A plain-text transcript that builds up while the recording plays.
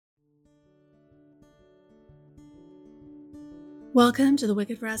Welcome to the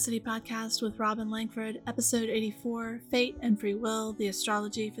Wicked Veracity Podcast with Robin Langford, Episode 84, Fate and Free Will, the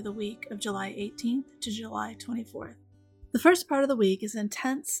Astrology for the week of July 18th to July 24th. The first part of the week is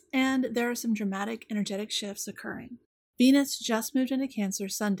intense, and there are some dramatic, energetic shifts occurring. Venus just moved into Cancer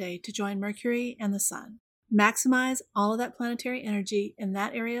Sunday to join Mercury and the Sun. Maximize all of that planetary energy in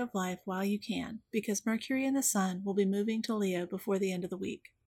that area of life while you can, because Mercury and the Sun will be moving to Leo before the end of the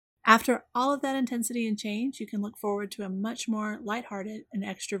week. After all of that intensity and change, you can look forward to a much more lighthearted and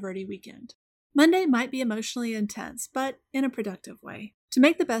extroverty weekend. Monday might be emotionally intense, but in a productive way. To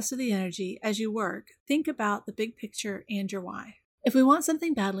make the best of the energy as you work, think about the big picture and your why. If we want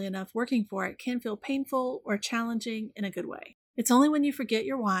something badly enough, working for it can feel painful or challenging in a good way. It's only when you forget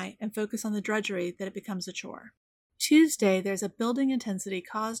your why and focus on the drudgery that it becomes a chore. Tuesday, there's a building intensity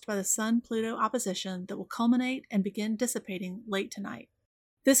caused by the Sun-Pluto opposition that will culminate and begin dissipating late tonight.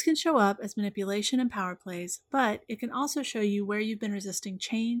 This can show up as manipulation and power plays, but it can also show you where you've been resisting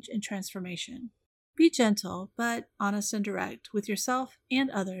change and transformation. Be gentle, but honest and direct with yourself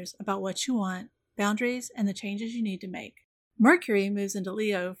and others about what you want, boundaries, and the changes you need to make. Mercury moves into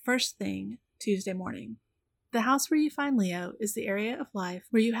Leo first thing Tuesday morning. The house where you find Leo is the area of life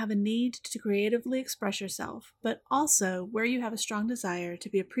where you have a need to creatively express yourself, but also where you have a strong desire to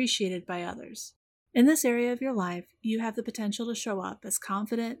be appreciated by others. In this area of your life, you have the potential to show up as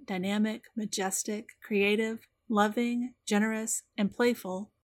confident, dynamic, majestic, creative, loving, generous, and playful,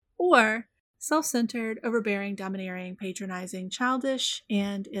 or self-centered, overbearing, domineering, patronizing, childish,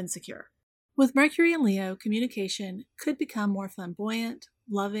 and insecure. With Mercury in Leo, communication could become more flamboyant,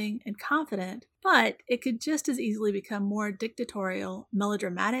 loving, and confident, but it could just as easily become more dictatorial,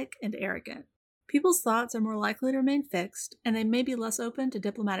 melodramatic, and arrogant. People's thoughts are more likely to remain fixed, and they may be less open to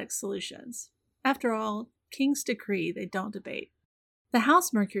diplomatic solutions. After all, kings decree, they don't debate. The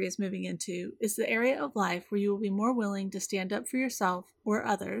house Mercury is moving into is the area of life where you will be more willing to stand up for yourself or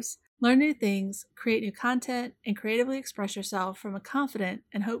others, learn new things, create new content, and creatively express yourself from a confident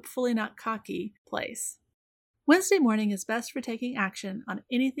and hopefully not cocky place. Wednesday morning is best for taking action on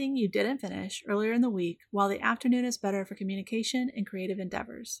anything you didn't finish earlier in the week, while the afternoon is better for communication and creative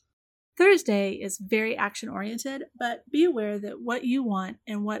endeavors. Thursday is very action-oriented, but be aware that what you want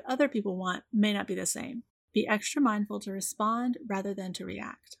and what other people want may not be the same. Be extra mindful to respond rather than to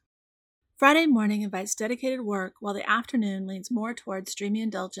react. Friday morning invites dedicated work, while the afternoon leans more towards dreamy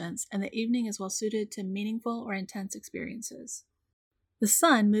indulgence, and the evening is well suited to meaningful or intense experiences. The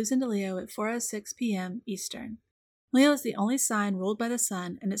Sun moves into Leo at 4:06 p.m. Eastern. Leo is the only sign ruled by the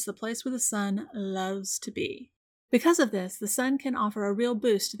Sun, and it's the place where the Sun loves to be. Because of this, the Sun can offer a real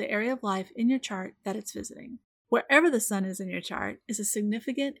boost to the area of life in your chart that it's visiting. Wherever the Sun is in your chart is a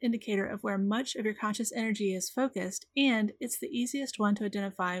significant indicator of where much of your conscious energy is focused, and it's the easiest one to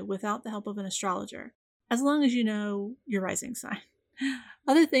identify without the help of an astrologer, as long as you know your rising sign.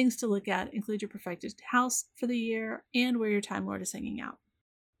 Other things to look at include your perfected house for the year and where your Time Lord is hanging out.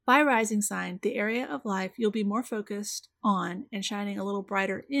 By rising sign, the area of life you'll be more focused on and shining a little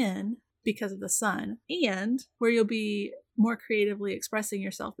brighter in because of the Sun, and where you'll be more creatively expressing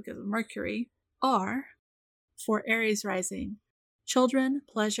yourself because of Mercury, are, for Aries rising, children,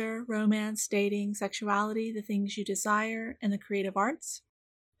 pleasure, romance, dating, sexuality, the things you desire, and the creative arts.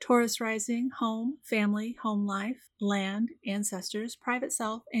 Taurus rising, home, family, home life, land, ancestors, private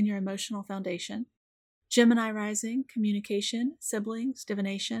self, and your emotional foundation. Gemini rising, communication, siblings,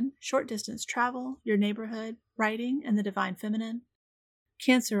 divination, short distance travel, your neighborhood, writing, and the divine feminine.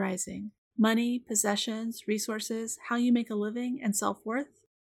 Cancer rising, money, possessions, resources, how you make a living, and self-worth.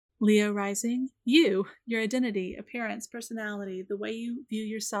 Leo rising, you, your identity, appearance, personality, the way you view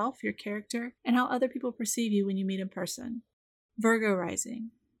yourself, your character, and how other people perceive you when you meet in person. Virgo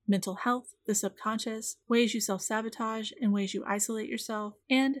rising, mental health, the subconscious, ways you self-sabotage and ways you isolate yourself,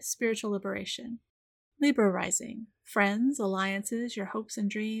 and spiritual liberation. Libra rising, friends, alliances, your hopes and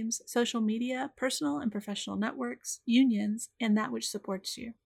dreams, social media, personal and professional networks, unions, and that which supports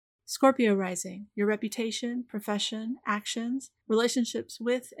you. Scorpio rising, your reputation, profession, actions, relationships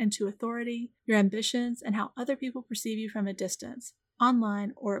with and to authority, your ambitions, and how other people perceive you from a distance,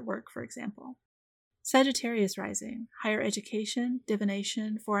 online or at work, for example. Sagittarius rising, higher education,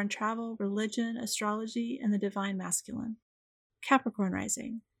 divination, foreign travel, religion, astrology, and the divine masculine. Capricorn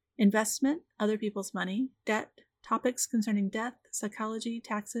rising, investment, other people's money, debt, topics concerning death, psychology,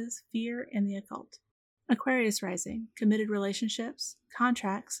 taxes, fear, and the occult. Aquarius rising, committed relationships,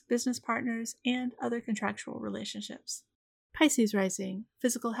 contracts, business partners, and other contractual relationships. Pisces rising,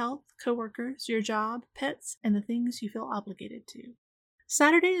 physical health, coworkers, your job, pets, and the things you feel obligated to.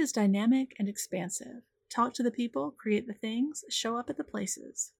 Saturday is dynamic and expansive. Talk to the people, create the things, show up at the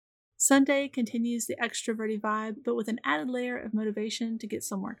places. Sunday continues the extroverty vibe, but with an added layer of motivation to get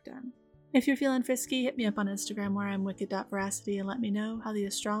some work done. If you're feeling frisky, hit me up on Instagram where I'm wicked.veracity and let me know how the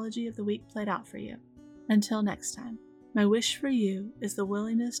astrology of the week played out for you. Until next time, my wish for you is the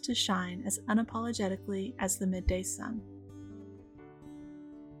willingness to shine as unapologetically as the midday sun.